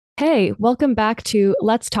Hey, welcome back to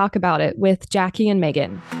Let's Talk About It with Jackie and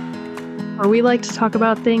Megan. Where we like to talk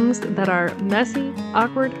about things that are messy,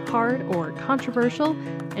 awkward, hard, or controversial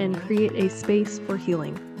and create a space for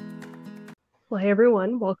healing. Well, hey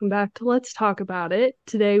everyone, welcome back to Let's Talk About It.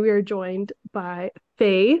 Today we are joined by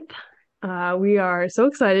Faith. We are so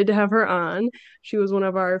excited to have her on. She was one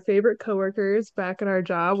of our favorite coworkers back at our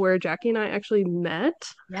job where Jackie and I actually met.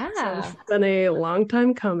 So this Yeah. has been a long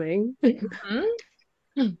time coming. Mhm.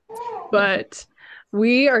 But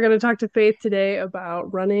we are going to talk to Faith today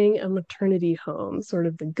about running a maternity home, sort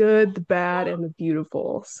of the good, the bad, and the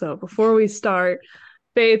beautiful. So before we start,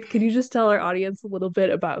 Faith, could you just tell our audience a little bit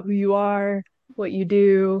about who you are, what you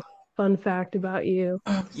do, fun fact about you?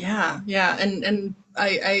 Oh, yeah, and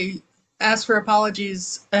I ask for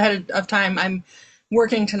apologies ahead of time. I'm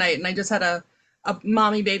working tonight, and I just had a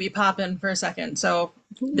mommy baby pop in for a second, so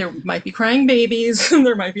there might be crying babies, and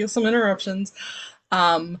there might be some interruptions.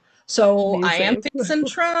 So I am Amazing. Faith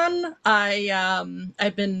Cintron.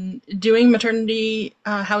 I've been doing maternity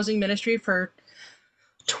housing ministry for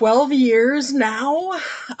 12 years now.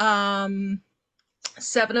 Um,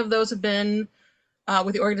 7 of those have been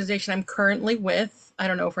with the organization I'm currently with. I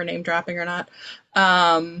don't know if we're name dropping or not.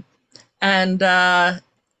 Um, and yeah,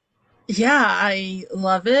 I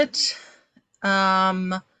love it.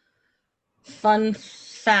 Um, Fun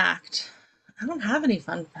fact. I don't have any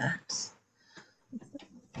fun facts.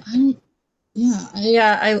 I'm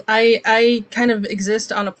I kind of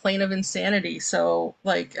exist on a plane of insanity. So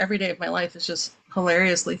like every day of my life is just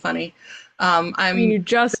hilariously funny. I mean, I'm you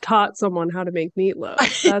just taught someone how to make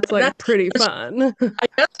meatloaf. That's like that's, pretty fun. I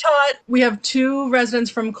just taught. We have 2 residents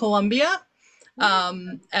from Colombia.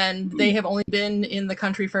 And they have only been in the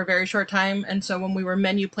country for a very short time. And so when we were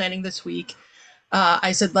menu planning this week,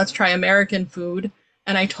 I said, let's try American food.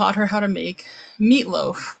 And I taught her how to make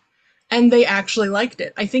meatloaf. And they actually liked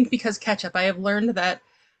it. I think because ketchup. I have learned that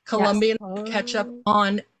Yes. Colombians put ketchup Oh,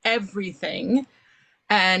 on everything.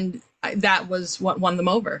 And that was what won them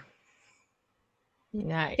over. can't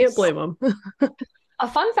Nice. blame them. A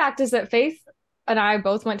fun fact is that Faith and I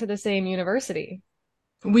both went to the same university,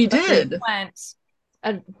 We but Faith did.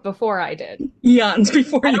 went before I did. Eons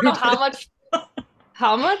before I don't you know how did.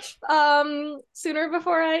 much sooner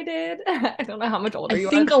before I did. I don't know how much I older you are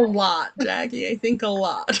think than a lot, Jackie. I think a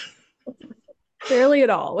lot. Barely at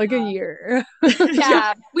all, like a I. year. Yeah,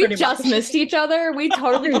 Yeah, we pretty just much. missed each other. We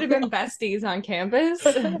totally could have been besties on campus.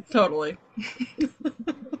 Totally.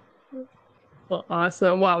 Well,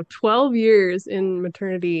 awesome. Wow, 12 years in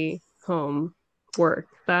maternity home work.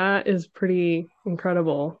 That is pretty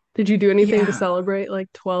incredible. Did you do anything to Yeah. celebrate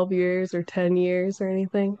like 12 years or 10 years or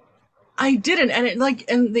anything? I didn't, and it like,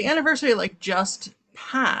 and the anniversary like just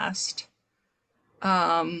passed.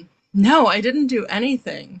 No, I didn't do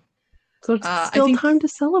anything. So it's I still think time to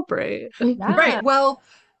celebrate. Yeah. right. Well,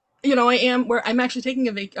 I am where I'm actually taking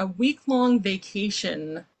a week long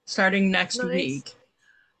vacation starting next Nice. week. Oh,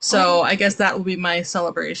 So I guess that will be my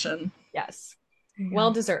celebration. yes. There you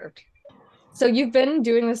Well go. deserved. So you've been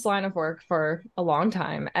doing this line of work for a long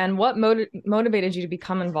time, and what motivated you to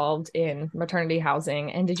become involved in maternity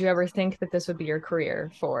housing? And did you ever think that this would be your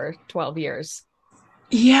career for 12 years?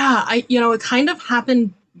 Yeah, it kind of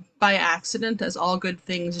happened by accident, as all good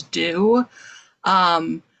things do.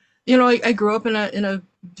 Um, I grew up in a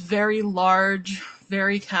very large,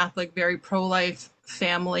 very Catholic, very pro-life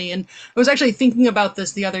family, and I was actually thinking about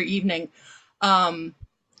this the other evening. Um,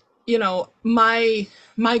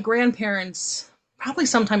 my grandparents, probably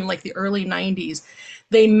sometime in like the early 90s,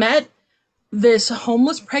 they met this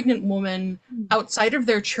homeless pregnant woman outside of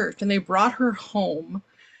their church, and they brought her home,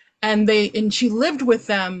 and she lived with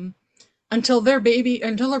them until her baby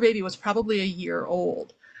was probably a year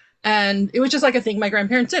old. And it was just like a thing my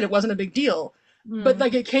grandparents did. It wasn't a big deal. But Hmm.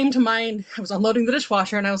 like it came to mind, I was unloading the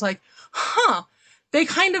dishwasher and I was like, huh, they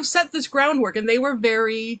kind of set this groundwork, and they were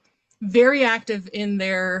very, very active in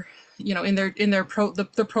their, in their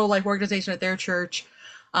the pro-life organization at their church.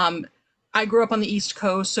 Um, I grew up on the East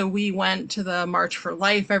Coast, so we went to the March for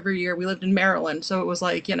Life every year. We lived in Maryland, so it was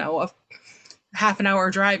like, a half an hour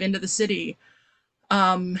drive into the city.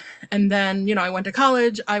 um, and then, I went to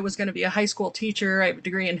college. I was going to be a high school teacher. I have a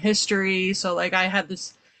degree in history. So, like, I had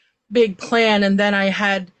this big plan. And then I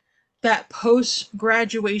had that post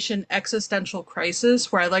graduation existential crisis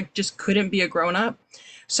where I, like, just couldn't be a grown up.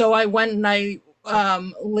 So I went and I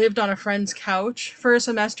lived on a friend's couch for a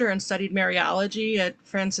semester and studied Mariology at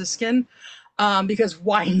Franciscan, because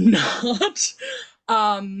why not?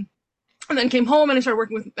 um, and then came home and I started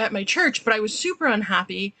working at my church, but I was super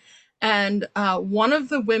unhappy. And one of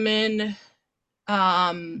the women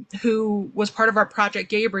who was part of our project,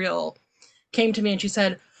 Gabriel, came to me and she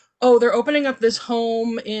said, oh, they're opening up this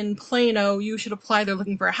home in Plano. You should apply. They're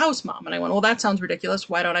looking for a house mom. And I went, well, that sounds ridiculous.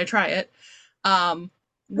 Why don't I try it? Um,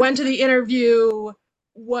 Went to the interview,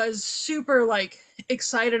 was super like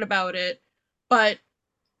excited about it, but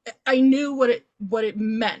I knew what it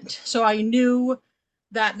meant. So I knew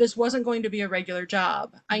that this wasn't going to be a regular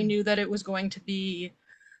job. I knew that it was going to be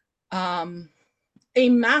um, a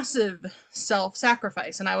massive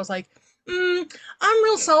self-sacrifice, and I was like, I'm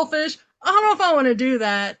real selfish. I don't know if I want to do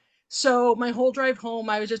that. So my whole drive home,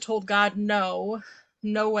 I was just told God, no,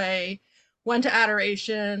 no way. Went to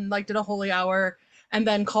adoration, like did a holy hour, and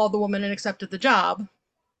then called the woman and accepted the job.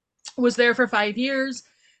 Was there for 5 years.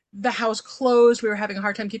 The house closed. We were having a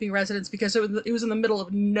hard time keeping residents because it was in the middle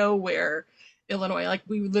of nowhere, Illinois. Like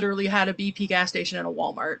we literally had a BP gas station and a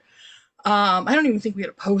Walmart. I don't even think we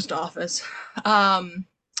had a post office. Um,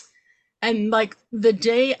 and like the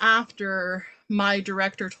day after my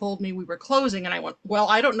director told me we were closing, and I went, well,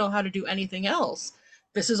 I don't know how to do anything else.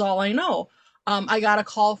 This is all I know. I got a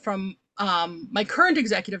call from my current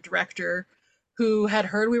executive director who had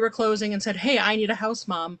heard we were closing and said, hey, I need a house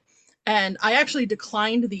mom. And I actually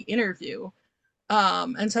declined the interview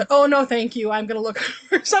and said, oh, no, thank you. I'm going to look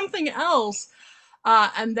for something else.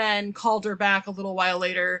 And then called her back a little while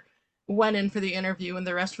later, went in for the interview, and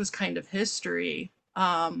the rest was kind of history.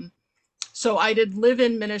 So I did live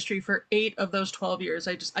in ministry for 8 of those 12 years.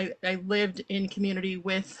 I lived in community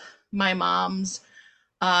with my moms.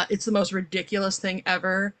 It's the most ridiculous thing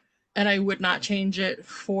ever, and I would not change it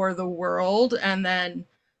for the world. And then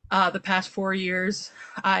the past 4 years,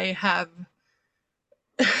 I have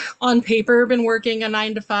on paper been working a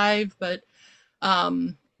 9 to 5, but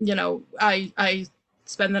I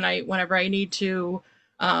spend the night whenever I need to.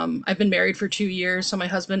 I've been married for 2 years, so my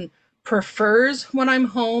husband prefers when I'm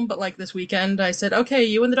home, but like this weekend, I said, okay,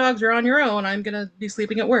 you and the dogs are on your own. I'm gonna be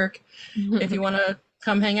sleeping at work. If you want to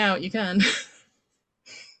come hang out, you can.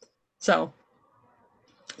 So,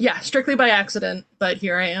 yeah, strictly by accident, but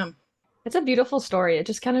here I am. It's a beautiful story. It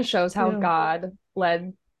just kind of shows how Yeah. God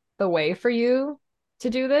led the way for you to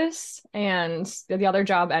do this, and the other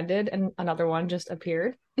job ended and another one just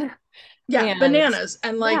appeared. Yeah, And bananas.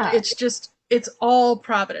 And like, yeah, it's all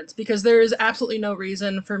providence because there is absolutely no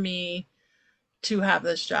reason for me to have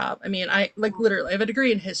this job. I mean, I like literally I have a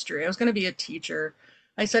degree in history. I was going to be a teacher.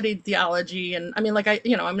 I studied theology, and I mean, like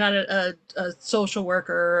I'm not a social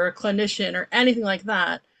worker or a clinician or anything like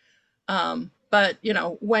that. But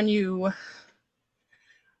when you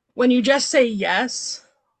just say yes,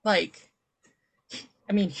 like,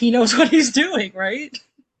 I mean, he knows what he's doing, right?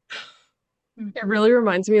 It really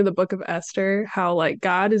reminds me of the book of Esther, how like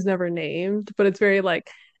God is never named, but it's very like,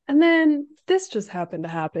 and then this just happened to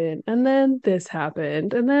happen, and then this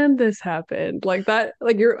happened, and then this happened. Like that,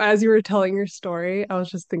 like as you were telling your story, I was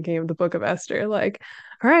just thinking of the book of Esther, like,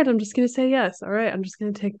 all right, I'm just gonna say yes. All right, I'm just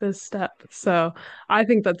gonna take this step. So I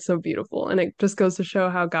think that's so beautiful. And it just goes to show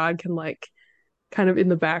how God can like kind of in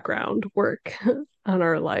the background work on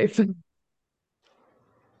our life.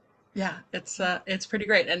 Yeah, it's pretty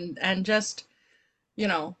great, and just you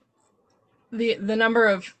know the number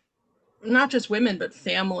of not just women but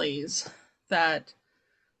families that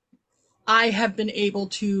I have been able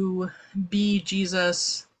to be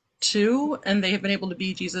Jesus to, and they have been able to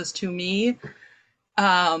be Jesus to me,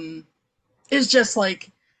 um, is just like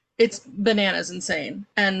it's bananas insane.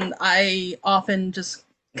 And I often just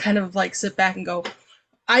kind of like sit back and go,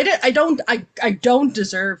 I don't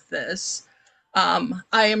deserve this. I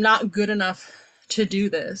am not good enough to do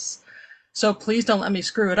this. So please don't let me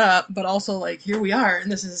screw it up. But also, like, here we are, and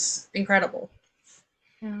this is incredible.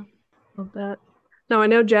 Yeah, love that. Now, I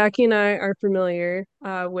know Jackie and I are familiar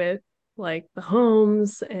with like the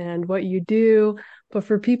homes and what you do, but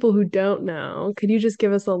for people who don't know, could you just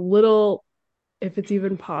give us a little, if it's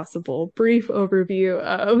even possible, brief overview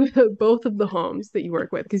of both of the homes that you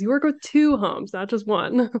work with? Because you work with two homes, not just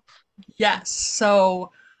one. Yes.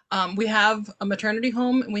 So we have a maternity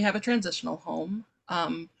home and we have a transitional home.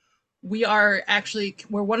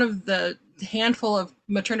 We're one of the handful of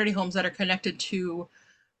maternity homes that are connected to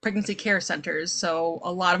pregnancy care centers. So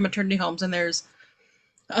a lot of maternity homes, and there's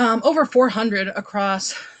over 400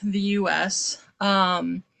 across the U.S.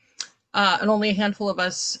 And only a handful of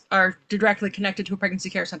us are directly connected to a pregnancy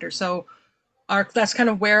care center. So that's kind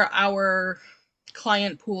of where our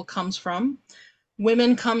client pool comes from.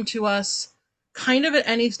 Women come to us kind of at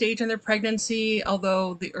any stage in their pregnancy,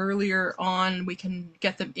 although the earlier on we can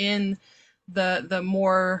get them in, the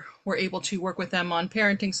more we're able to work with them on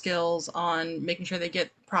parenting skills, on making sure they get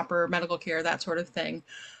proper medical care, that sort of thing.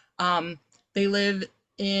 Um, they live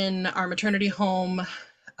in our maternity home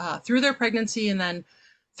through their pregnancy, and then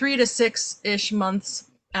 3 to 6-ish months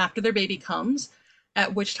after their baby comes,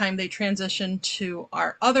 at which time they transition to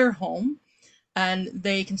our other home, and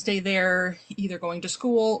they can stay there either going to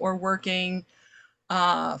school or working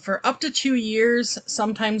for up to 2 years,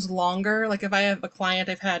 sometimes longer. Like if I have a client,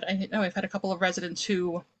 I know I've had a couple of residents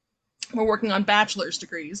who were working on bachelor's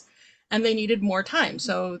degrees and they needed more time.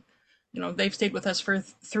 So, they've stayed with us for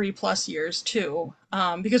 3+ years too.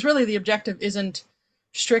 Because really the objective isn't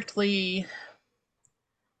strictly,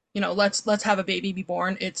 let's have a baby be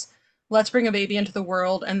born. It's let's bring a baby into the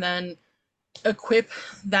world and then equip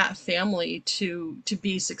that family to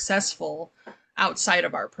be successful outside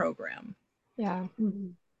of our program. Yeah.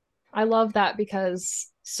 Mhm. I love that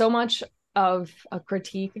because so much of a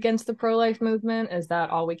critique against the pro-life movement is that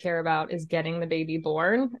all we care about is getting the baby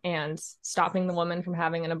born and stopping the woman from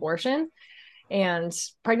having an abortion. And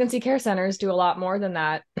pregnancy care centers do a lot more than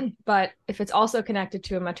that. But if it's also connected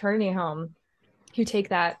to a maternity home, you take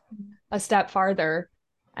that a step farther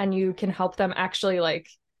and you can help them actually like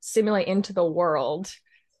simulate into the world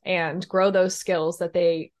and grow those skills that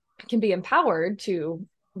they can be empowered to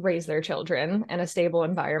raise their children in a stable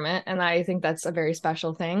environment. And I think that's a very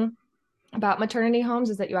special thing about maternity homes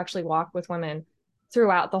is that you actually walk with women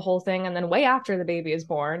throughout the whole thing. And then way after the baby is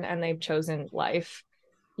born and they've chosen life,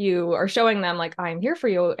 you are showing them like, I'm here for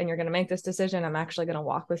you and you're going to make this decision. I'm actually going to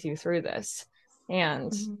walk with you through this.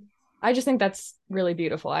 And Mhm. I just think that's really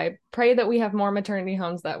beautiful. I pray that we have more maternity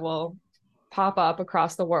homes that will pop up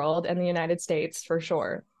across the world and the United States for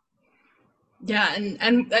sure. Yeah,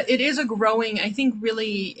 and it is a growing, I think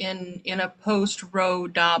really in a post Roe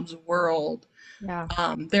Dobbs world, Yeah.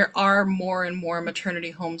 there are more and more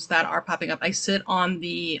maternity homes that are popping up. I sit on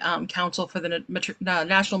the council for the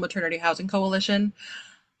National Maternity Housing Coalition,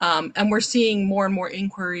 and we're seeing more and more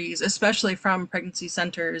inquiries, especially from pregnancy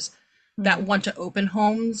centers that Mm. want to open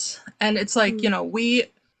homes. And it's like, Mhm.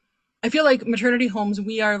 I feel like maternity homes,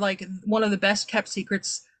 we are like one of the best kept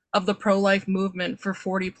secrets of the pro life movement for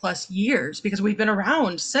 40+ years because we've been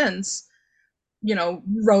around since,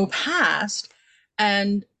 Roe passed.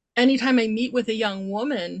 And anytime I meet with a young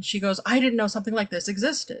woman, she goes, I didn't know something like this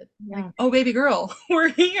existed. Like, Yeah. oh, baby girl, we're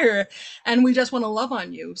here and we just want to love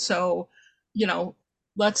on you. So, you know,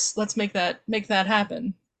 let's make that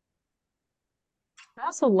happen. I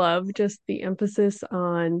also love just the emphasis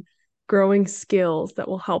on growing skills that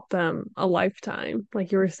will help them a lifetime.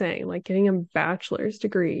 Like you were saying, like getting a bachelor's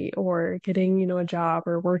degree or getting, a job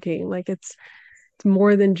or working. Like it's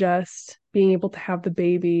more than just being able to have the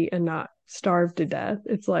baby and not starve to death.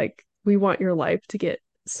 It's like we want your life to get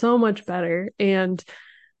so much better. And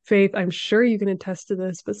Faith, I'm sure you can attest to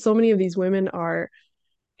this, but so many of these women are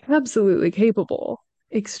absolutely capable,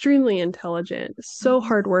 extremely intelligent, so Mhm.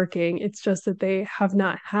 hardworking. It's just that they have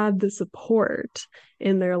not had the support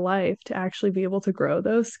in their life to actually be able to grow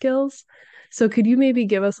those skills. So, could you maybe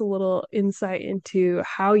give us a little insight into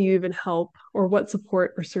how you even help or what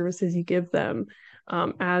support or services you give them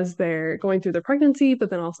as they're going through their pregnancy, but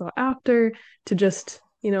then also after to just,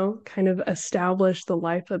 kind of establish the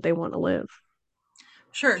life that they want to live?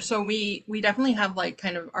 Sure. So we definitely have like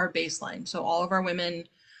kind of our baseline. So all of our women,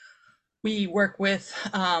 we work with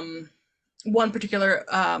one particular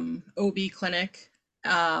OB clinic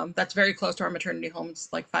that's very close to our maternity home.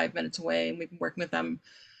 It's like 5 minutes away, and we've been working with them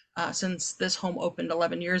since this home opened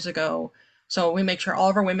 11 years ago. So we make sure all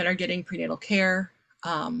of our women are getting prenatal care.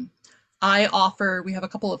 Um, we have a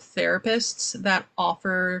couple of therapists that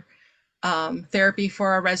offer therapy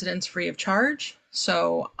for our residents free of charge.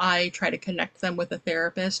 So I try to connect them with a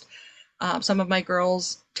therapist. Some of my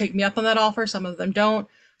girls take me up on that offer, some of them don't.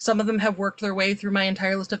 Some of them have worked their way through my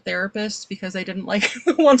entire list of therapists because they didn't like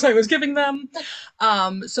the ones I was giving them.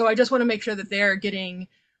 So I just want to make sure that they're getting,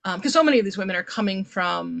 because so many of these women are coming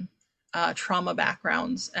from trauma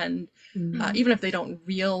backgrounds, and Mm. even if they don't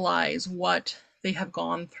realize what they have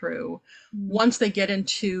gone through, Mm. once they get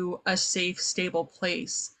into a safe, stable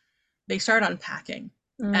place, they start unpacking.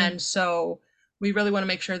 Mm. And so we really want to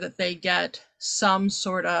make sure that they get some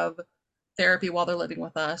sort of therapy while they're living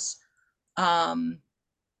with us. Um,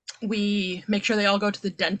 we make sure they all go to the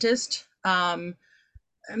dentist. Megan,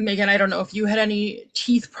 I don't know if you had any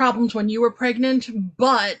teeth problems when you were pregnant,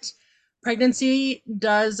 but pregnancy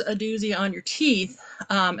does a doozy on your teeth.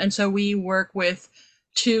 And so we work with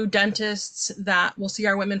two dentists that will see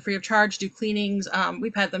our women free of charge, do cleanings.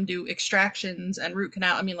 We've had them do extractions and root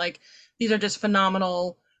canal. I mean, like, these are just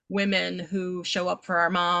phenomenal women who show up for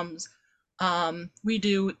our moms. We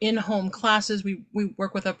do in-home classes. We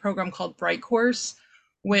work with a program called Bright Course,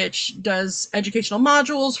 which does educational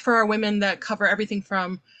modules for our women that cover everything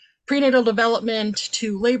from prenatal development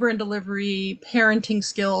to labor and delivery, parenting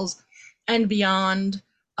skills, and beyond.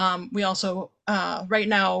 We also right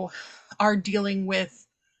now are dealing with,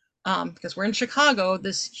 because we're in Chicago,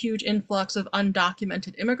 this huge influx of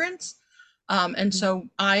undocumented immigrants. And so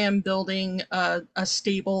I am building a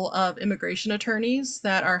stable of immigration attorneys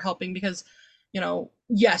that are helping because,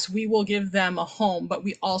 yes, we will give them a home, but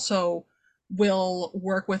we also will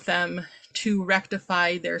work with them to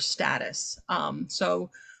rectify their status. So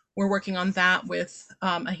we're working on that with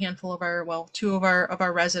a handful of two of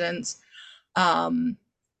our residents. Um,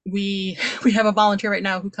 we we have a volunteer right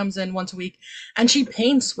now who comes in once a week, and she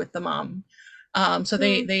paints with the mom. So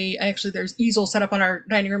they actually, there's easels set up on our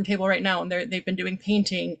dining room table right now, and they've been doing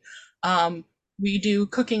painting. We do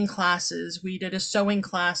cooking classes. We did a sewing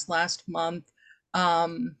class last month.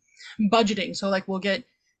 Um, Budgeting. So like we'll get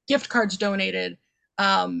gift cards donated.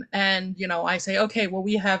 And I say, okay, well,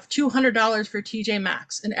 we have $200 for TJ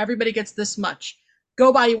Maxx, and everybody gets this much.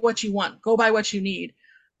 Go buy what you want. Go buy what you need.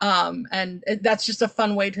 And that's just a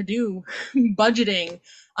fun way to do budgeting.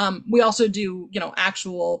 We also do,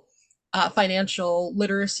 actual financial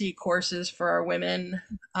literacy courses for our women.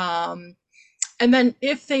 And then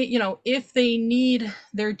if they need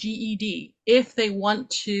their GED, if they want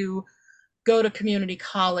to go to community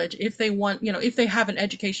college, if they want, if they have an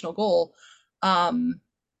educational goal, um,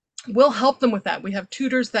 we'll help them with that. We have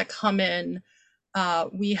tutors that come in.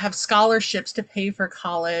 We have scholarships to pay for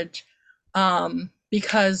college.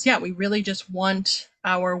 Because yeah, we really just want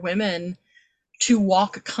our women to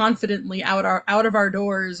walk confidently out of our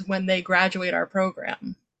doors when they graduate our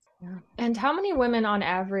program. Yeah. And how many women on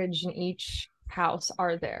average in each house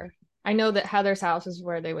are there? I know that Heather's house is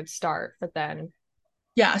where they would start, but then.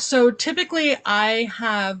 Yeah, so typically I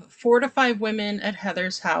have 4 to 5 women at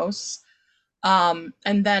Heather's house. And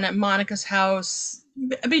then at Monica's house,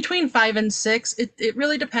 between 5 and 6. It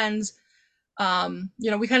really depends.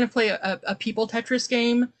 We kind of play a people Tetris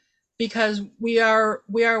game because we are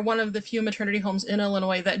one of the few maternity homes in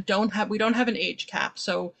Illinois that we don't have an age cap.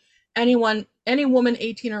 So any woman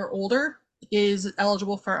 18 or older is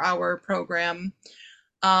eligible for our program.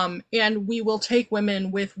 And we will take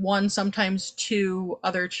women with one, sometimes two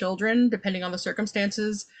other children, depending on the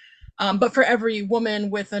circumstances. But for every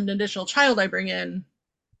woman with an additional child I bring in,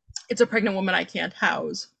 it's a pregnant woman I can't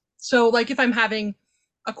house. So like if I'm having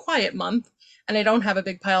a quiet month and I don't have a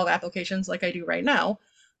big pile of applications like I do right now,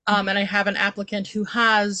 and I have an applicant who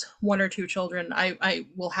has 1 or 2 children, I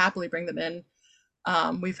will happily bring them in.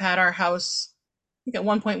 We've had our house, I think at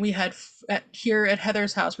one point we had here at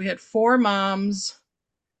Heather's house, we had 4 moms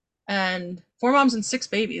and 6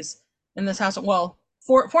 babies in this house. Well,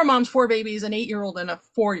 four moms, 4 babies, an 8-year-old and a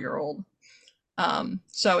 4-year-old.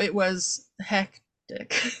 So it was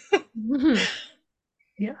hectic.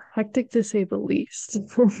 Yeah, hectic to say the least.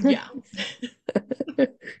 Yeah.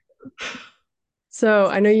 So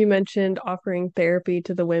I know you mentioned offering therapy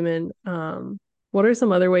to the women. What are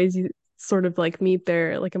some other ways you sort of like meet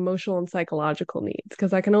their like emotional and psychological needs?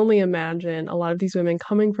 Because I can only imagine a lot of these women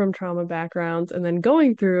coming from trauma backgrounds and then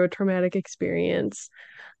going through a traumatic experience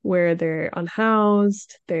where they're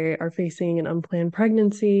unhoused, they are facing an unplanned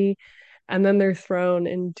pregnancy, and then they're thrown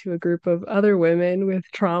into a group of other women with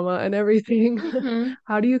trauma and everything. Mhm.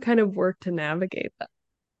 How do you kind of work to navigate that?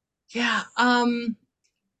 Yeah.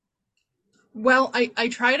 Well, I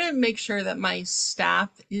try to make sure that my staff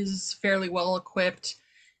is fairly well equipped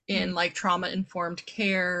in like trauma informed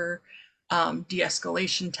care,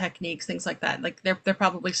 de-escalation techniques, things like that. Like they're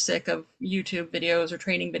probably sick of YouTube videos or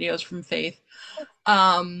training videos from Faith.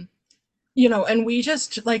 Um, and we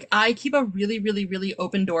just like I keep a really, really, really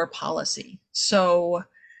open door policy. So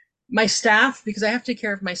my staff, because I have to take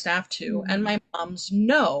care of my staff too, and my moms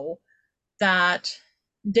know that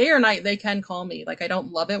day or night they can call me. Like I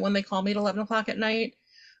don't love it when they call me at 11 o'clock at night,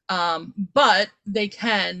 but they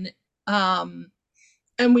can.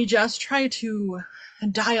 And we just try to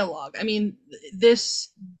dialogue. I mean, this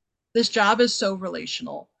job is so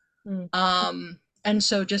relational. Mm. And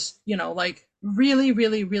so just like really,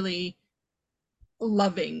 really, really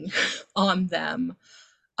loving on them.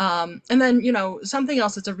 And then something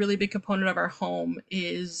else that's a really big component of our home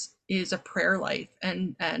is a prayer life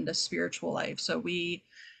and a spiritual life. So we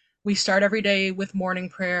start every day with morning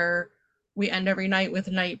prayer. We end every night with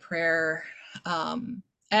night prayer.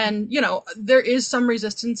 And there is some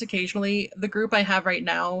resistance occasionally. The group I have right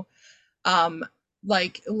now, um,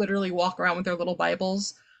 like literally walk around with their little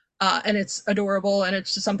Bibles. And it's adorable, and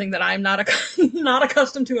it's just something that I'm not not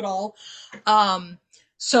accustomed to at all. Um,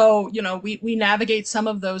 so we navigate some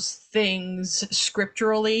of those things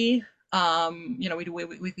scripturally. We do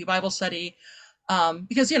weekly Bible study,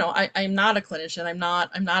 because I'm not a clinician. I'm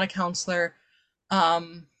not a counselor.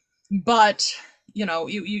 But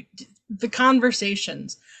you the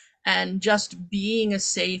conversations and just being a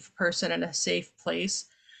safe person and a safe place,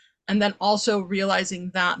 and then also realizing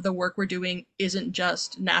that the work we're doing isn't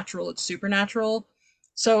just natural, it's supernatural.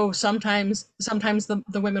 So sometimes the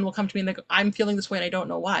women will come to me and they go, I'm feeling this way and I don't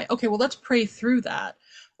know why. Okay, well, let's pray through that.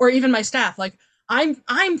 Or even my staff, like,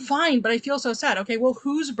 I'm fine, but I feel so sad. Okay, well,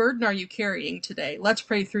 whose burden are you carrying today? Let's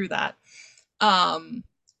pray through that. um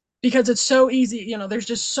because it's so easy, there's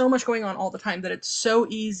just so much going on all the time that it's so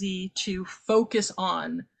easy to focus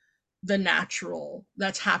on the natural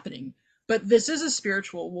that's happening. But this is a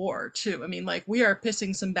spiritual war too. I mean, like, we are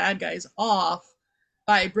pissing some bad guys off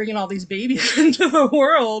by bringing all these babies into the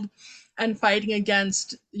world and fighting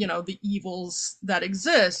against, the evils that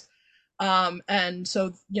exist. And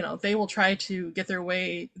so, they will try to get their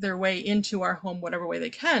way into our home whatever way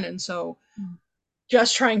they can. And so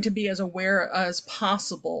just trying to be as aware as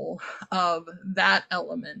possible of that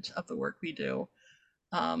element of the work we do,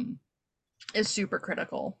 um, is super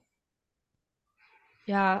critical.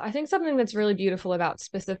 Yeah, I think something that's really beautiful about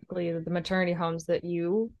specifically the maternity homes that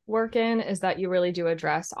you work in is that you really do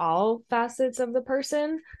address all facets of the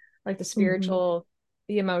person, like the Mm-hmm. spiritual,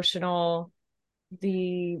 the emotional,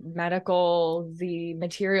 the medical, the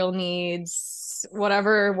material needs,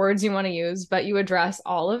 whatever words you want to use, but you address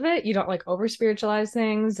all of it. You don't like over spiritualize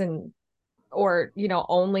things and or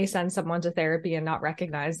only send someone to therapy and not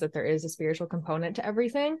recognize that there is a spiritual component to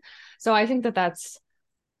everything. So I think that that's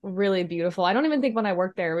really beautiful. I don't even think when I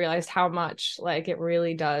worked there I realized how much like it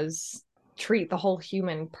really does treat the whole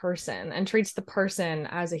human person and treats the person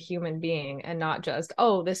as a human being and not just,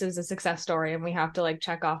 oh, this is a success story and we have to like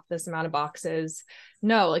check off this amount of boxes.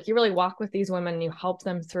 No, like you really walk with these women and you help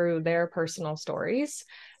them through their personal stories.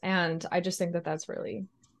 And I just think that that's really,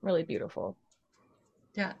 really beautiful.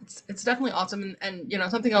 Yeah, it's definitely awesome. And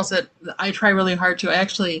something else that I try really hard to. I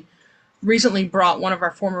actually recently brought one of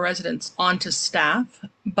our former residents onto staff,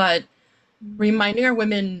 but reminding our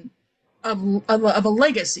women of a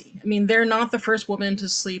legacy. I mean, they're not the first woman to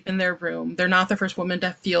sleep in their room. They're not the first woman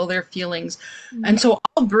to feel their feelings. Mm-hmm. And so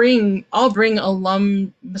I'll bring some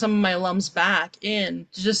of my alums back in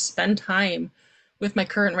to just spend time with my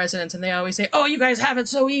current residents, and they always say, "Oh, you guys have it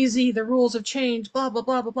so easy. The rules have changed. Blah blah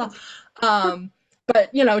blah blah blah."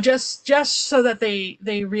 But just so that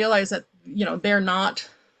they realize that they're not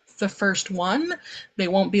the first one, they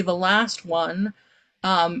won't be the last one,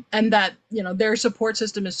 and that their support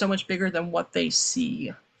system is so much bigger than what they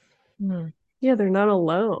see. Mm, Yeah, they're not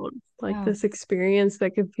alone. Like yeah. this experience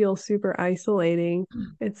that could feel super isolating,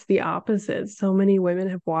 it's the opposite. So many women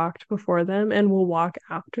have walked before them and will walk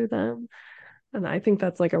after them. And I think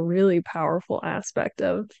that's like a really powerful aspect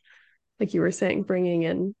of, like you were saying, bringing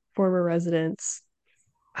in former residents.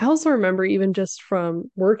 I also remember, even just from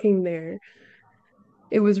working there,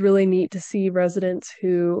 it was really neat to see residents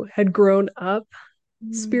who had grown up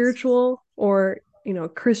Mm, spiritual or,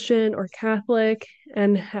 Christian or Catholic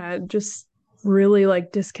and had just really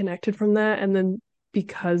like disconnected from that. And then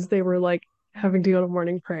because they were like having to go to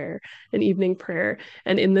morning prayer and evening prayer,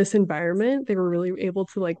 and in this environment, they were really able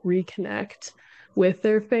to like reconnect with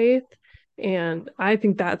their faith. And I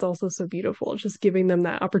think that's also so beautiful, just giving them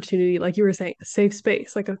that opportunity, like you were saying, a safe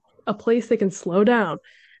space, like a place they can slow down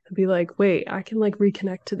and be like, wait, I can like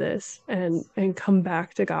reconnect to this and come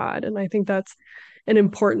back to God. And I think that's an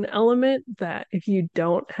important element that if you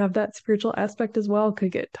don't have that spiritual aspect as well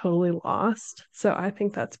could get totally lost. So I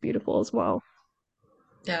think that's beautiful as well.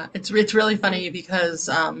 Yeah, it's really funny because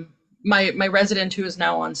my resident who is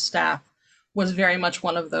now on staff was very much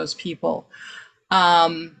one of those people.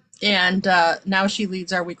 And now she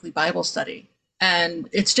leads our weekly Bible study. And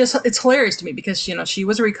it's hilarious to me because she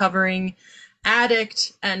was a recovering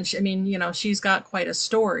addict, and I mean, she's got quite a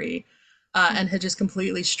story, and had just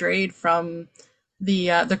completely strayed from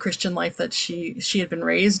the Christian life that she had been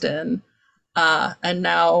raised in. And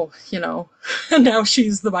now, now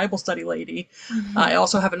she's the Bible study lady. I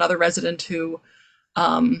also have another resident who,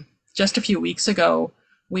 just a few weeks ago,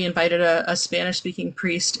 we invited a Spanish speaking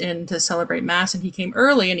priest in to celebrate Mass, and he came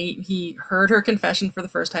early and he heard her confession for the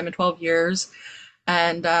first time in 12 years.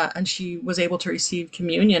 And she was able to receive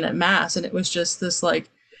communion at Mass. And it was just this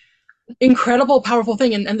like incredible, powerful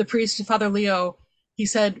thing. And the priest, Father Leo, he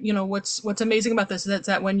said, what's amazing about this is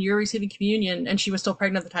that when you're receiving communion, and she was still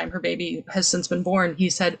pregnant at the time, her baby has since been born. He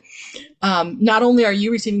said, not only are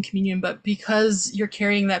you receiving communion, but because you're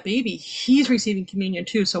carrying that baby, he's receiving communion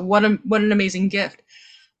too. So what an amazing gift.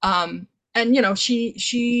 And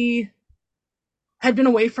she had been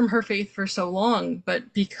away from her faith for so long,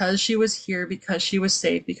 but because she was here, because she was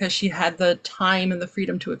safe, because she had the time and the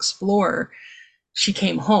freedom to explore, she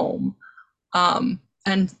came home.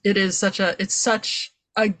 And it's such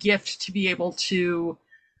a gift to be able to,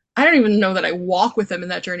 I don't even know that I walk with them in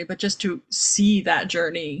that journey, but just to see that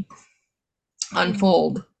journey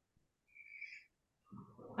unfold.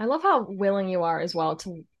 I love how willing you are as well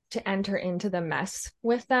to enter into the mess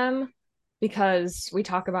with them, because we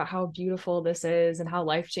talk about how beautiful this is and how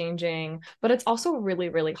life-changing, but it's also really,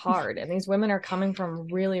 really hard. And these women are coming from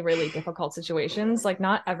really, really difficult situations. Like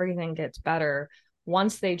not everything gets better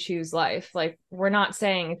once they choose life. Like we're not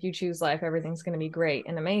saying if you choose life, everything's going to be great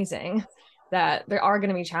and amazing. That there are going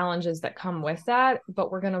to be challenges that come with that,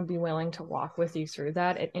 but we're going to be willing to walk with you through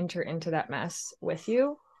that and enter into that mess with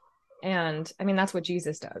you. And I mean, that's what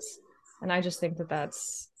Jesus does. And I just think that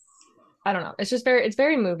that's, I don't know, it's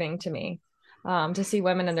very moving to me, to see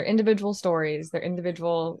women and their individual stories, their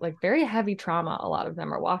individual, like very heavy trauma, a lot of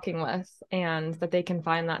them are walking with, and that they can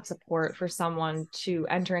find that support for someone to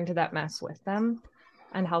enter into that mess with them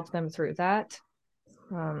and help them through that.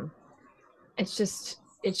 Um, it just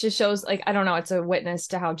shows, like, I don't know, it's a witness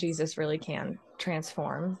to how Jesus really can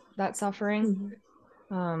transform that suffering.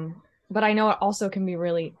 Mhm. But I know it also can be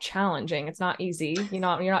really challenging. It's not easy. You're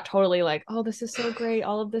not totally like, oh, this is so great,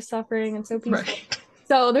 all of this suffering and so peaceful. Right.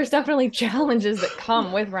 So there's definitely challenges that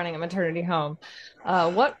come with running a maternity home.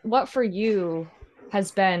 What for you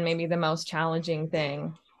has been maybe the most challenging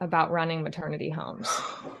thing about running maternity homes?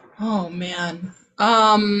 Oh man.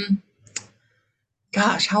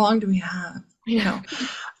 Gosh, how long do we have? You Yeah.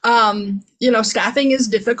 know, staffing is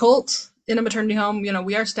difficult in a maternity home.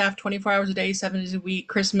 We are staffed 24 hours a day, 7 days a week,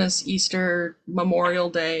 Christmas, Easter, Memorial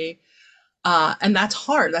Day. And that's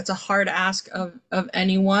hard. That's a hard ask of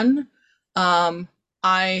anyone. Um,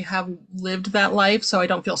 I have lived that life, so I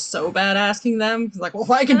don't feel so bad asking them. It's like, well,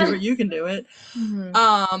 if I can do it, you can do it.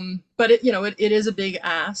 Mm-hmm. But it is a big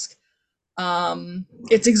ask.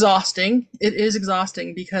 It's exhausting. It is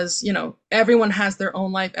exhausting because, everyone has their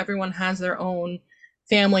own life, everyone has their own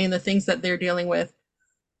family and the things that they're dealing with.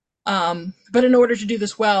 But in order to do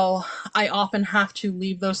this well, I often have to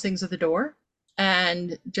leave those things at the door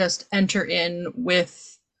and just enter in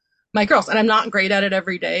with my girls. And I'm not great at it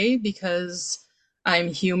every day because I'm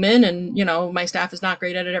human, and my staff is not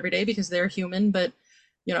great at it every day because they're human, but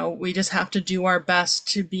we just have to do our best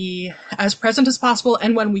to be as present as possible,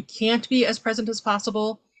 and when we can't be as present as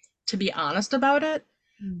possible, to be honest about it.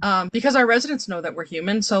 Because our residents know that we're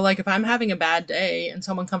human. So like if I'm having a bad day and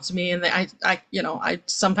someone comes to me and I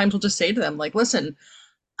sometimes will just say to them, like, listen,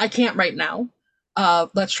 I can't right now.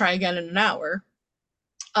 Let's try again in an hour.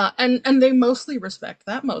 And they mostly respect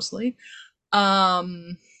that, mostly.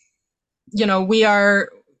 Um, we are,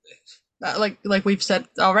 like we've said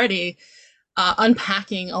already,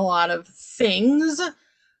 unpacking a lot of things,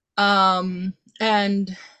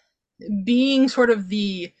 and being sort of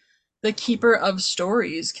the keeper of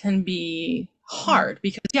stories can be hard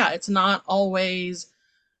because, yeah, it's not always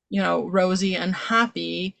rosy and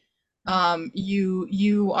happy.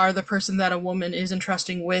 You are the person that a woman is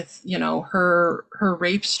entrusting with her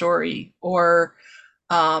rape story, or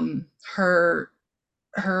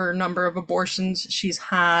her number of abortions she's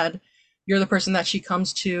had. You're the person that she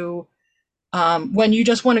comes to when you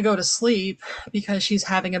just want to go to sleep because she's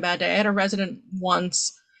having a bad day. I had a resident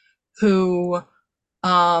once who,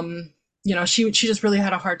 she just really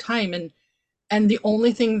had a hard time, and the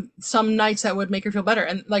only thing some nights that would make her feel better,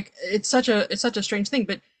 and like it's such a strange thing,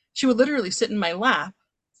 but she would literally sit in my lap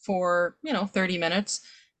for 30 minutes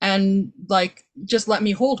and like just let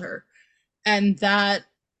me hold her, and that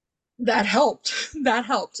helped. That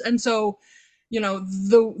helped. And so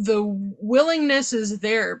the willingness is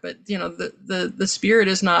there, but the spirit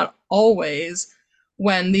is not always,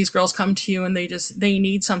 when these girls come to you and they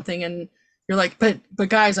need something, and you're like, but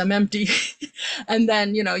guys, I'm empty. And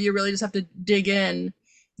then you really just have to dig in,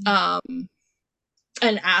 um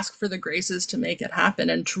and ask for the graces to make it happen,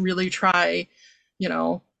 and to really try you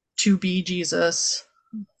know to be Jesus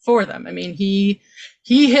for them. I mean, he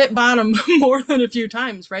hit bottom more than a few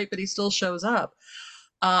times, right? But he still shows up.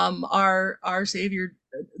 Our Savior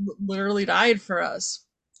literally died for us,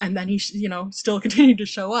 and then he still continued to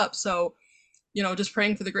show up. So just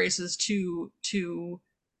praying for the graces to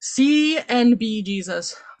see and be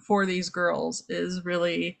Jesus for these girls is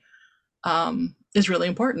really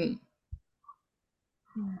important.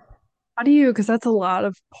 How do you, because that's a lot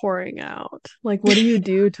of pouring out. Like, what do you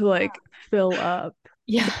do to like fill up?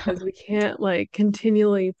 Yeah. Because we can't like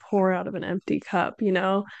continually pour out of an empty cup, you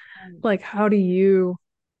know? Like, how do you,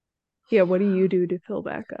 yeah, what do you do to fill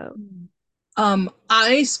back up?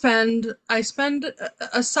 I spend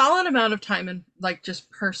a solid amount of time in like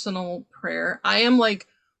just personal prayer. I am like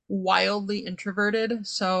wildly introverted,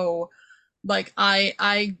 so like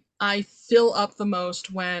I fill up the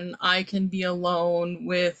most when I can be alone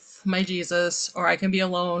with my Jesus, or I can be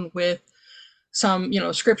alone with some,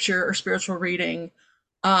 scripture or spiritual reading.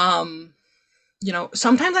 Um,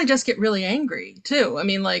 Sometimes I just get really angry too. I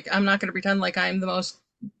mean, like, I'm not going to pretend like I'm the most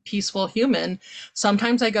peaceful human.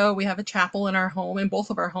 Sometimes I go, we have a chapel in our home, in both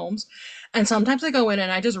of our homes. And sometimes I go in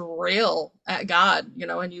and I just rail at God,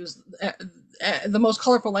 and use the most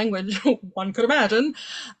colorful language one could imagine,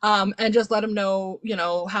 and just let him know,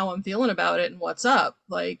 how I'm feeling about it and what's up.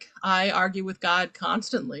 Like, I argue with God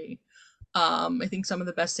constantly. I think some of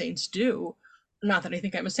the best saints do. Not that I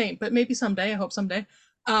think I'm a saint, but maybe someday. I hope someday.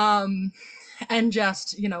 Um, and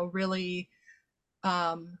just, really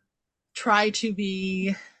um, try to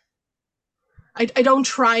be. I don't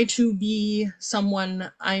try to be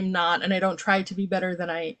someone I'm not, and I don't try to be better than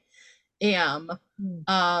I am.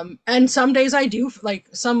 Mm. And some days I do, like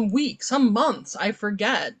some weeks, some months, I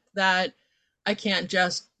forget that I can't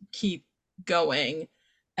just keep going.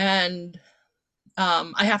 And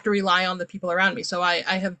I have to rely on the people around me. So I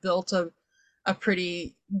have built a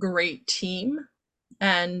pretty great team.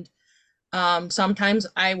 And sometimes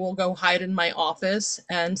I will go hide in my office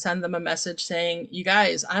and send them a message saying, "You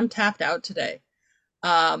guys, I'm tapped out today.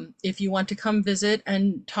 If you want to come visit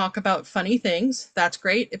and talk about funny things, that's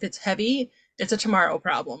great. If it's heavy, it's a tomorrow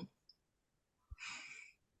problem."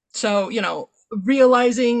 So,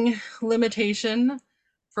 realizing limitation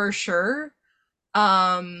for sure.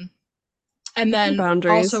 Um, and then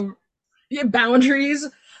Boundaries. also, yeah, boundaries,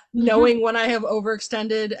 knowing when I have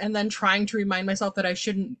overextended and then trying to remind myself that I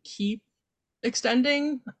shouldn't keep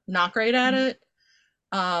extending. Not great at it.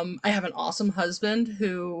 I have an awesome husband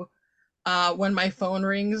who, when my phone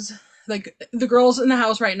rings, like the girls in the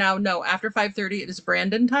house right now know after 5:30 it is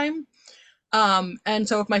Brandon time. And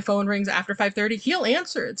so if my phone rings after 5:30, he'll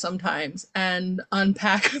answer it sometimes and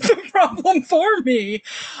unpack the problem for me.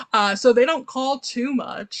 So they don't call too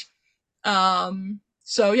much.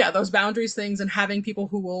 So yeah, those boundaries things and having people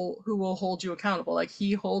who will hold you accountable. Like,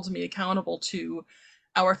 he holds me accountable to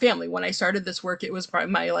our family. When I started this work, it was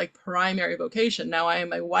my like primary vocation. Now I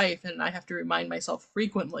am a wife, and I have to remind myself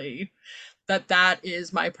frequently that that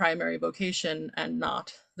is my primary vocation and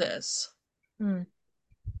not this. Mm.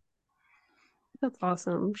 That's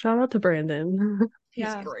awesome. Shout out to Brandon. He's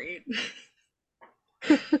Yeah. great.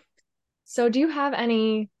 So do you have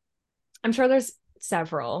any, I'm sure there's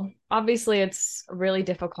several. Obviously, it's really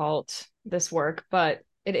difficult, this work, but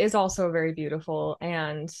it is also very beautiful.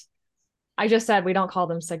 And I just said we don't call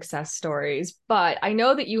them success stories, but I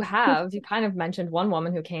know that you kind of mentioned one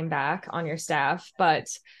woman who came back on your staff, but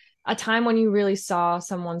a time when you really saw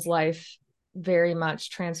someone's life very much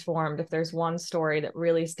transformed, if there's one story that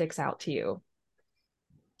really sticks out to you.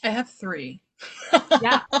 I have three.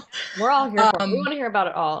 Yeah, we're all here for it. We um, want to hear about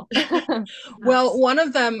it all. well, Yes. one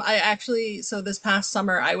of them, so this past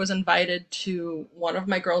summer, I was invited to one of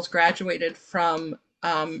my girls graduated from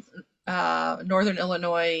Northern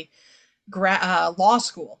Illinois law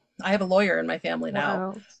school. I have a lawyer in my family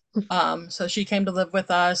now. Wow. So she came to live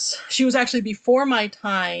with us. She was actually before my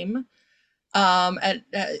time,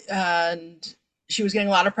 and she was getting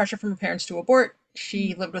a lot of pressure from her parents to abort.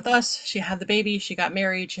 She lived with us. She had the baby. She got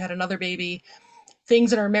married. She had another baby.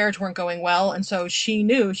 Things in her marriage weren't going well, and so she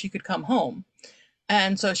knew she could come home.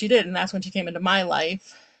 And so she did, and that's when she came into my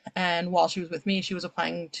life. And while she was with me, she was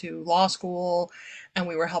applying to law school, and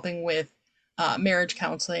we were helping with marriage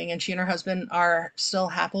counseling. And she and her husband are still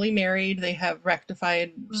happily married. They have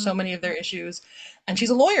rectified so many of their issues, and she's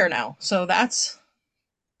a lawyer now. So that's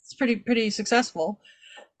it's pretty successful.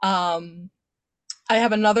 Um, I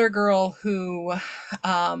have another girl who,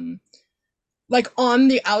 um, like, on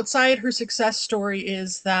the outside, her success story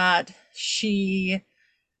is that she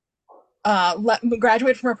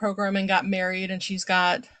graduated from our program and got married, and she's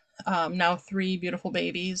got now three beautiful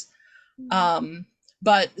babies. Um,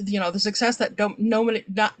 but the success that don't no many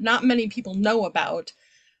not many people know about.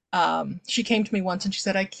 She came to me once and she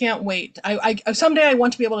said, "I can't wait. I someday I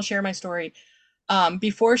want to be able to share my story."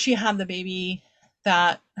 Before she had the baby,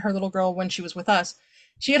 that her little girl, when she was with us,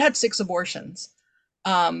 she had had 6 abortions.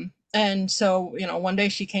 And so, one day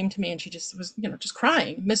she came to me and she just was, just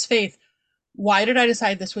crying. "Miss Faith, why did I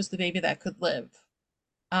decide this was the baby that could live?"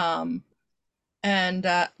 Um, and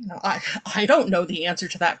I don't know the answer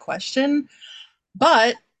to that question,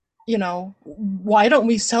 but why don't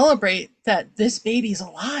we celebrate that this baby's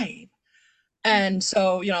alive? And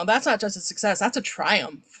so, that's not just a success, that's a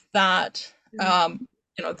triumph. That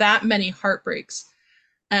that many heartbreaks.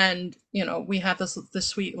 And we have this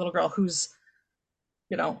sweet little girl who's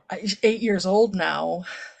 8 years old now,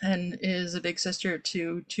 and is a big sister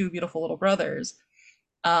to two beautiful little brothers.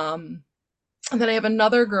 Um, And then I have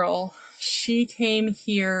another girl. She came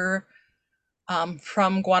here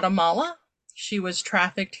from Guatemala. She was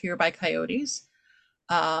trafficked here by coyotes.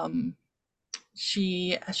 Um,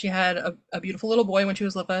 she had a beautiful little boy when she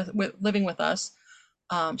was living with us.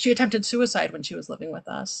 She attempted suicide when she was living with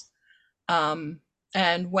us. Um,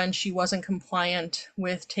 and when she wasn't compliant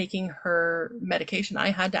with taking her medication,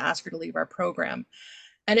 I had to ask her to leave our program.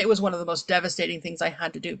 And it was one of the most devastating things I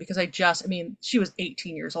had to do because I mean, she was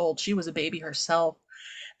 18 years old. She was a baby herself.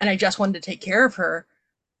 And I just wanted to take care of her.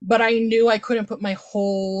 But I knew I couldn't put my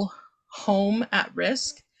whole home at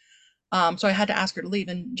risk. So I had to ask her to leave.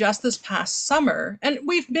 And just this past summer, and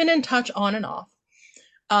we've been in touch on and off.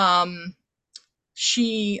 Um,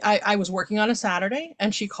 I was working on a Saturday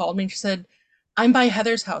and she called me and she said, I'm by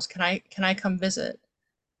Heather's house. Can I come visit?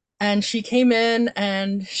 And she came in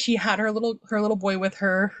and she had her little boy with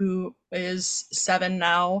her who is 7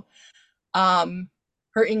 now. Um,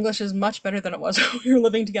 her English is much better than it was when we were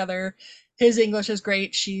living together. His English is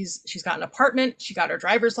great. She's got an apartment. She got her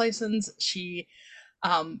driver's license. She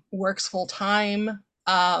works full time.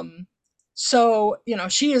 So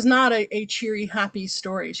she is not a cheery, happy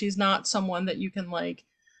story. She's not someone that you can like,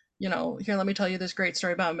 here, let me tell you this great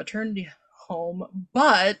story about a maternity home.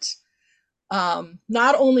 But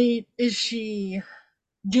not only is she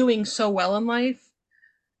doing so well in life,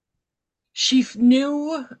 she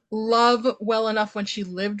knew love well enough when she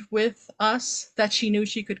lived with us that she knew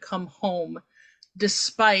she could come home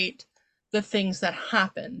despite the things that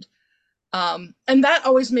happened. And that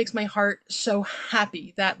always makes my heart so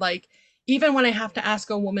happy that, like, even when I have to ask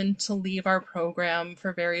a woman to leave our program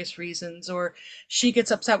for various reasons, or she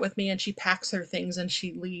gets upset with me and she packs her things and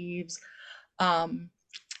she leaves, um,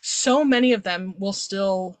 so many of them will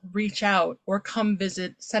still reach out or come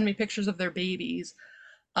visit, send me pictures of their babies.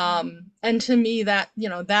 And to me, that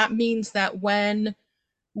means that when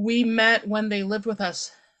we met, when they lived with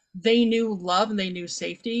us, they knew love and they knew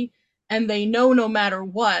safety, and they know no matter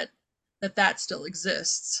what that still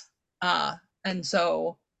exists. And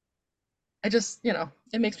so I just,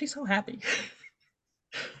 it makes me so happy.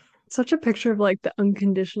 Such a picture of like the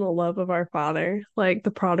unconditional love of our father, like the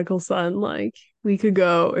prodigal son. Like we could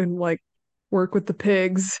go and like work with the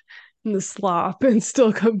pigs and the slop and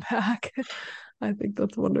still come back. I think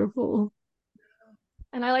that's wonderful.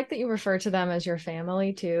 And I like that you refer to them as your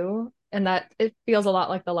family too. And that it feels a lot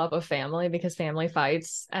like the love of family because family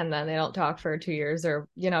fights and then they don't talk for 2 years or,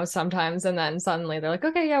 sometimes. And then suddenly they're like,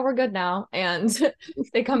 okay, yeah, we're good now. And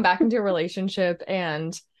they come back into a relationship.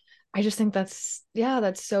 And I just think that's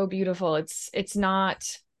so beautiful. It's not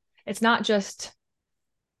just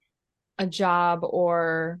a job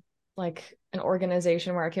or like an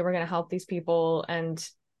organization where, okay, we're going to help these people and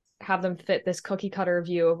have them fit this cookie cutter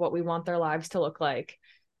view of what we want their lives to look like.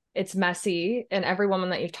 It's messy, and every woman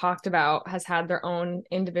that you've talked about has had their own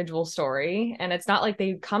individual story, and it's not like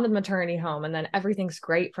they come to the maternity home and then everything's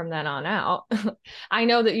great from then on out. I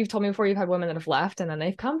know that you've told me before you've had women that have left and then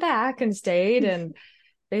they've come back and stayed and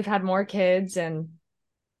they've had more kids, and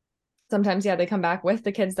sometimes they come back with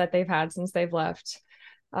the kids that they've had since they've left.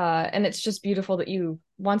 And it's just beautiful that you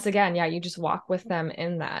once again, you just walk with them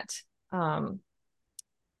in that,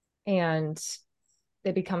 and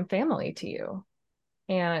they become family to you.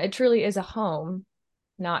 And it truly is a home,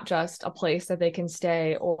 not just a place that they can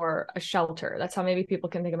stay or a shelter. That's how maybe people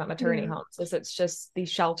can think about maternity Yeah. homes, is it's just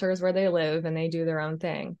these shelters where they live and they do their own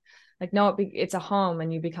thing. Like, no, it's a home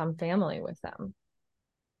and you become family with them.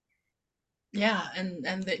 Yeah, and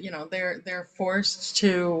that they're forced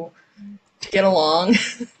to get along.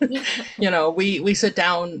 We sit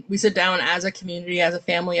down as a community, as a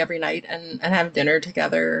family every night and have dinner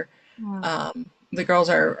together. Yeah. The girls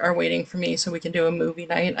are waiting for me so we can do a movie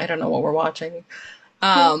night. I don't know what we're watching.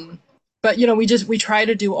 Um, but we try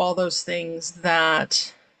to do all those things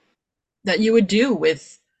that you would do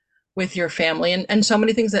with your family, and so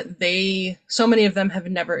many things that so many of them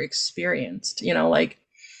have never experienced. Like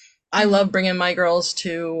I love bringing my girls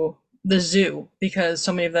to the zoo because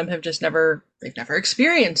so many of them they've never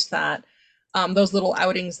experienced that. Those little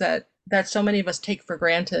outings that so many of us take for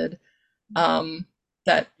granted,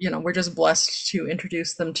 that we're just blessed to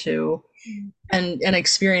introduce them to and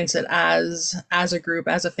experience it as a group,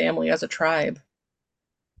 as a family, as a tribe.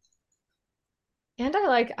 And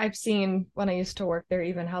I've seen when I used to work there,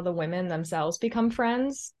 even how the women themselves become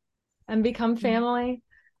friends and become family.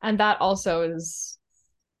 And that also is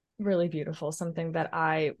really beautiful, something that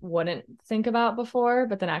I wouldn't think about before,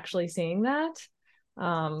 but then actually seeing that.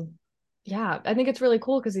 Um, Yeah, I think it's really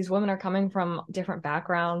cool because these women are coming from different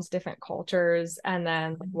backgrounds, different cultures, and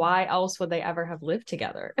then why else would they ever have lived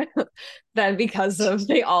together than because of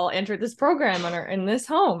they all entered this program and are in this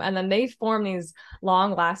home, and then they form these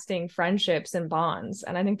long-lasting friendships and bonds,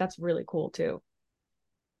 and I think that's really cool too.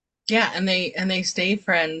 Yeah, and they stay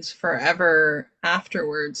friends forever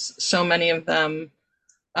afterwards. So many of them,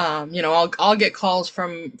 I'll get calls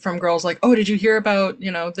from girls like, "Oh, did you hear about,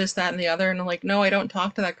 this, that, and the other?" And I'm like, "No, I don't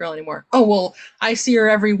talk to that girl anymore." "Oh, well, I see her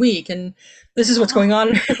every week, and this is what's going Oh, on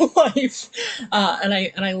in her life." And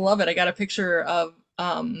I love it. I got a picture of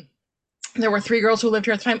there were three girls who lived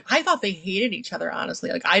here at the time. I thought they hated each other, honestly.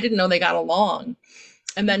 Like I didn't know they got along.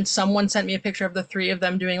 And then someone sent me a picture of the three of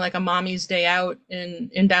them doing like a mommy's day out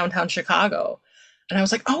in downtown Chicago. And I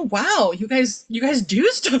was like, "Oh wow, you guys do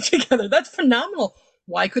stuff together. That's phenomenal.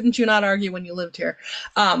 Why couldn't you not argue when you lived here?"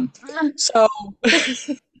 So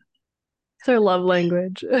It's our love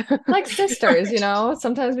language. like sisters, right,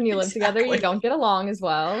 sometimes when you live together, you exactly. don't get along as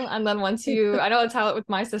well. And then I know it's how with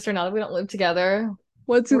my sister now that we don't live together,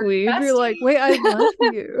 Once you we're leave, you're like, wait, I besties. love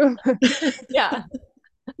you. Yeah.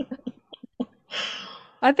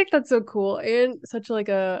 I think that's so cool and such like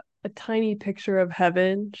a tiny picture of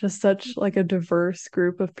heaven, just such like a diverse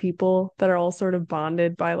group of people that are all sort of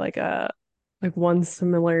bonded by like one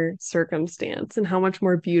similar circumstance, and how much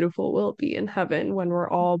more beautiful will it be in heaven when we're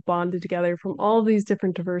all bonded together from all these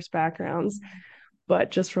different diverse backgrounds,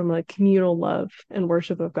 but just from like communal love and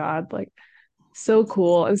worship of God. Like so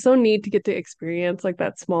cool and so neat to get to experience like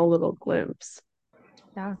that small little glimpse.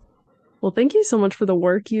 Yeah. Well, thank you so much for the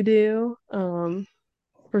work you do.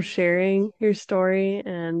 For sharing your story.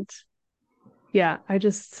 And yeah, I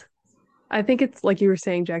think it's like you were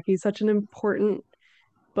saying, Jackie, such an important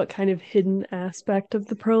but kind of hidden aspect of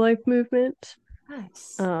the pro-life movement.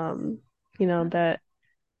 Yes. Um, that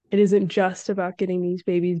it isn't just about getting these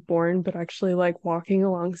babies born, but actually like walking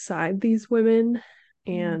alongside these women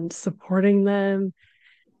and supporting them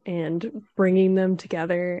and bringing them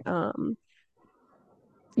together.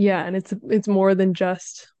 Yeah, and it's more than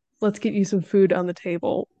just let's get you some food on the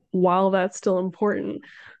table while that's still important,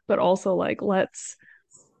 but also like let's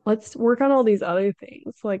work on all these other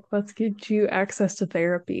things. Like let's get you access to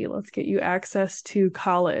therapy, let's get you access to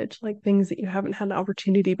college, like things that you haven't had an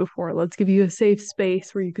opportunity before. Let's give you a safe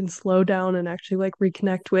space where you can slow down and actually like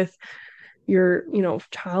reconnect with your,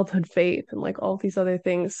 childhood faith and like all these other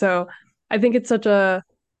things. So I think it's such a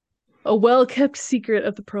well-kept secret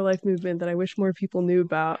of the pro-life movement that I wish more people knew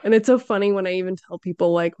about. And it's so funny when I even tell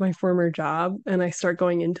people like my former job and I start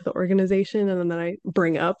going into the organization and then I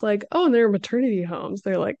bring up like, oh, and there are maternity homes.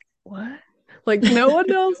 They're like, what? Like no one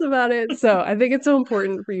knows about it. So I think it's so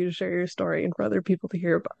important for you to share your story and for other people to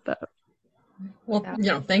hear about that. Well,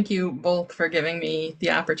 Yeah. thank you both for giving me the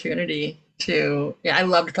opportunity to. Yeah, I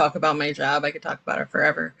love to talk about my job. I could talk about it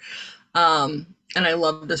forever. And I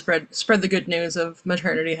love to spread the good news of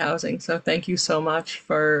maternity housing. So thank you so much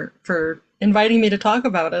for inviting me to talk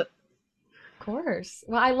about it. Of course.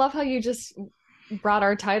 Well, I love how you just brought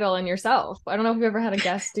our title and yourself. I don't know if you ever had a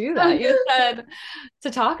guest do that. You just said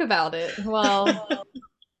to talk about it. Well,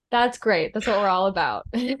 that's great. That's what we're all about,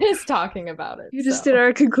 is talking about it. You just So, did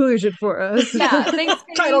our conclusion for us. yeah, thanks,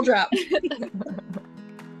 Title Paige. drop.